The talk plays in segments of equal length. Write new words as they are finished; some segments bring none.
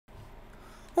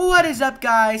What is up,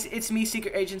 guys? It's me,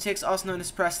 Secret Agent 6, also known as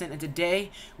Preston, and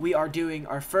today we are doing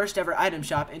our first ever item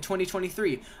shop in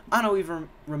 2023. I don't even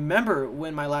remember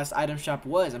when my last item shop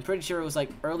was. I'm pretty sure it was like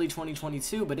early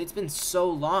 2022, but it's been so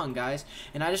long, guys.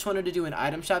 And I just wanted to do an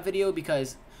item shop video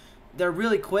because they're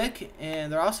really quick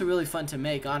and they're also really fun to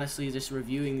make, honestly, just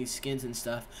reviewing these skins and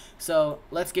stuff. So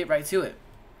let's get right to it.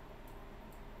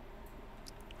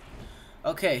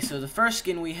 Okay, so the first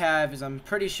skin we have is, I'm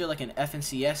pretty sure, like an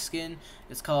FNCS skin.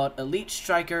 It's called Elite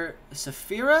Striker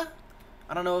Saphira.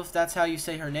 I don't know if that's how you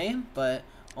say her name, but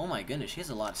oh my goodness, she has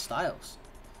a lot of styles.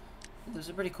 This is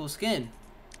a pretty cool skin.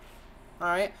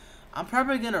 Alright, I'm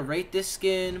probably going to rate this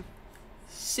skin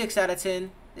 6 out of 10.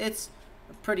 It's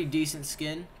a pretty decent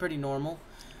skin, pretty normal.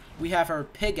 We have her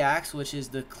pickaxe, which is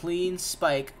the Clean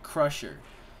Spike Crusher.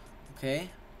 Okay.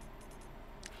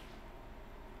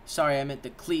 Sorry, I meant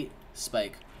the Cleat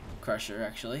Spike Crusher,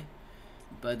 actually.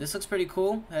 But this looks pretty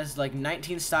cool. It has like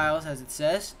 19 styles, as it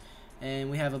says.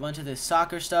 And we have a bunch of this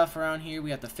soccer stuff around here.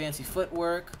 We have the fancy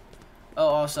footwork. Oh,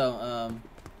 also,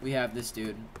 we have this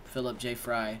dude, Philip J.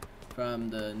 Fry, from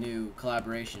the new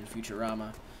collaboration,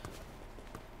 Futurama.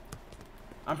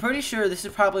 I'm pretty sure this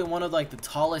is probably one of like the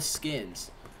tallest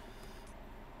skins,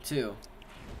 too.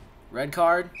 Red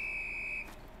card.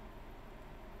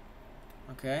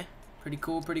 Okay. Pretty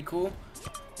cool, pretty cool.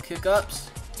 Kick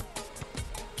ups.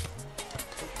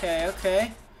 Okay,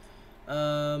 okay.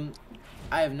 I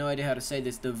have no idea how to say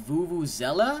this. The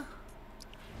Vuvuzela,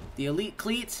 the Elite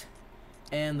Cleat,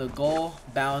 and the Goal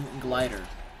Bound Glider.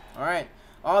 Alright.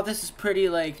 All this is pretty,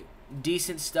 like,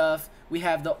 decent stuff. We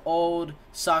have the old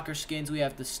soccer skins. We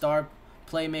have the Star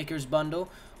Playmakers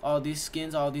bundle. All these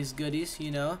skins, all these goodies,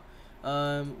 you know.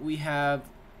 We have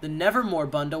the Nevermore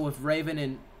bundle with Raven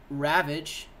and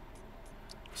Ravage.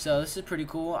 So this is pretty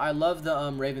cool. I love the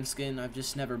Raven skin. I've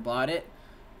just never bought it.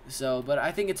 So, but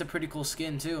I think it's a pretty cool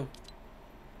skin too.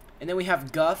 And then we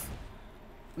have Guff.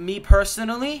 Me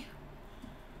personally,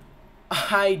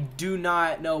 I do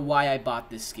not know why I bought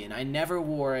this skin. I never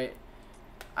wore it.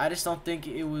 I just don't think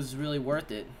it was really worth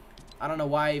it. I don't know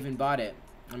why I even bought it.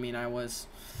 I mean, I was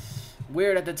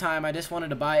weird at the time. I just wanted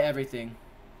to buy everything.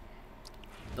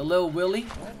 The Lil Willy.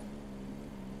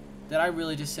 Did I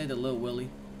really just say the Lil Willy?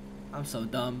 I'm so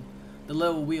dumb. The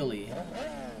Little Wheelie.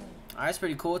 Alright, it's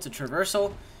pretty cool. It's a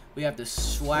traversal. We have the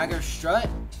Swagger Strut.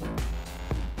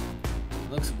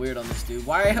 Looks weird on this dude.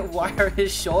 Why are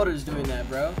his shoulders doing that,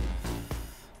 bro?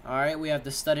 Alright, we have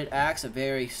the Studded Axe, a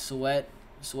very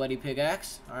sweaty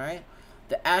pickaxe. Alright.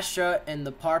 The Astra and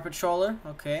the Par Patroller.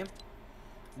 Okay.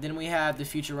 Then we have the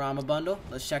Futurama bundle.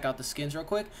 Let's check out the skins real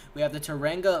quick. We have the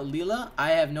Taranga Lila.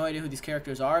 I have no idea who these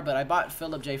characters are, but I bought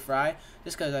Philip J. Fry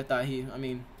just because I thought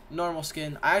normal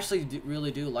skin. I actually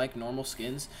really do like normal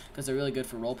skins because they're really good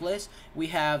for role plays. We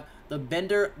have the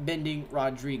Bending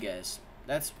Rodriguez.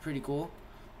 That's pretty cool,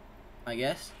 I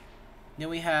guess. Then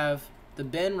we have the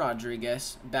Ben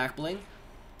Rodriguez back bling,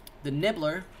 the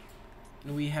Nibbler,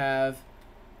 and we have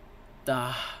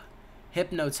the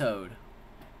Hypnotoad.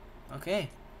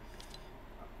 Okay.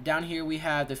 Down here we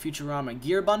have the Futurama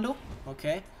gear bundle.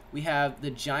 Okay. We have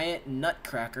the Giant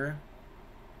Nutcracker.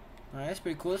 Alright, that's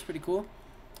pretty cool. That's pretty cool.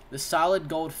 The Solid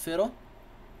Gold Fiddle.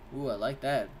 Ooh, I like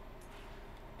that.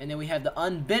 And then we have the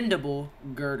Unbendable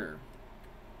Girder.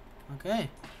 Okay.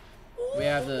 We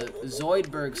have the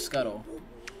Zoidberg Scuttle.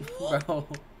 Bro.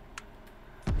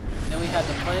 Then we have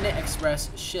the Planet Express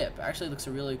ship. Actually, looks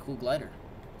a really cool glider.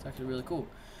 It's actually really cool.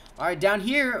 Alright, down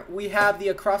here we have the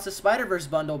Across the Spider-Verse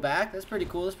bundle back. That's pretty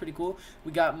cool. That's pretty cool.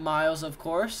 We got Miles, of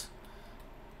course.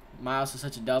 Miles is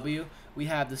such a W. We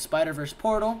have the Spider-Verse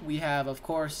portal. We have, of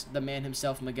course, the man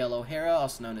himself, Miguel O'Hara,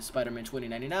 also known as Spider-Man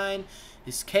 2099.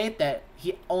 His cape that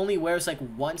he only wears like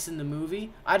once in the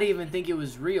movie. I didn't even think it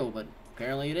was real, but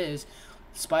apparently it is.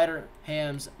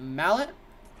 Spider-Ham's mallet.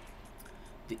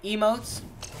 The emotes.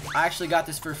 I actually got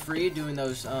this for free doing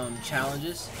those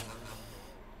challenges.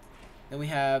 Then we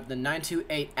have the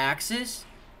 928 axes.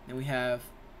 Then we have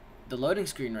the loading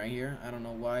screen right here. I don't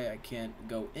know why I can't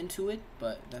go into it,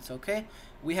 but that's okay.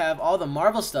 We have all the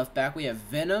Marvel stuff back. We have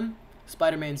Venom,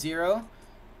 Spider-Man Zero,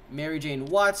 Mary Jane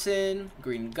Watson,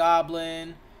 Green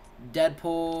Goblin,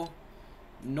 Deadpool,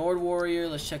 Nord Warrior.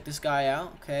 Let's check this guy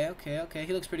out. Okay, okay, okay.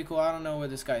 He looks pretty cool. I don't know where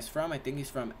this guy's from. I think he's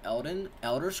from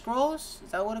Elder Scrolls.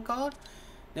 Is that what it's called?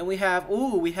 Then we have,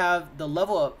 we have the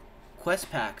level up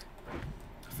quest pack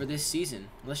for this season.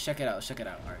 Let's check it out. Let's check it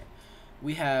out. All right.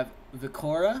 We have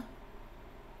Vikora.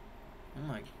 Oh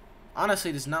my.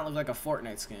 Honestly, does not look like a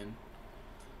Fortnite skin.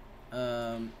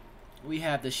 We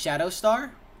have the Shadow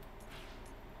Star.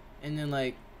 And then,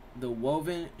 like, the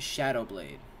Woven Shadow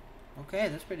Blade. Okay,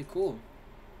 that's pretty cool.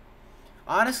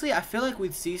 Honestly, I feel like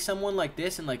we'd see someone like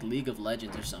this in like League of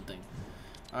Legends or something.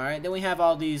 Alright, then we have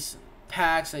all these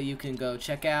packs that you can go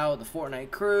check out. The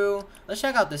Fortnite crew. Let's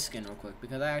check out this skin real quick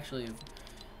because I actually have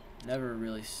never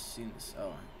really seen this. Oh,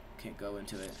 I can't go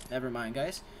into it. Never mind,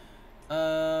 guys.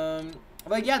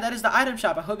 But yeah, that is the item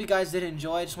shop. I hope you guys did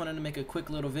enjoy. I just wanted to make a quick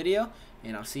little video,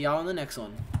 and I'll see y'all in the next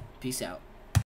one. Peace out.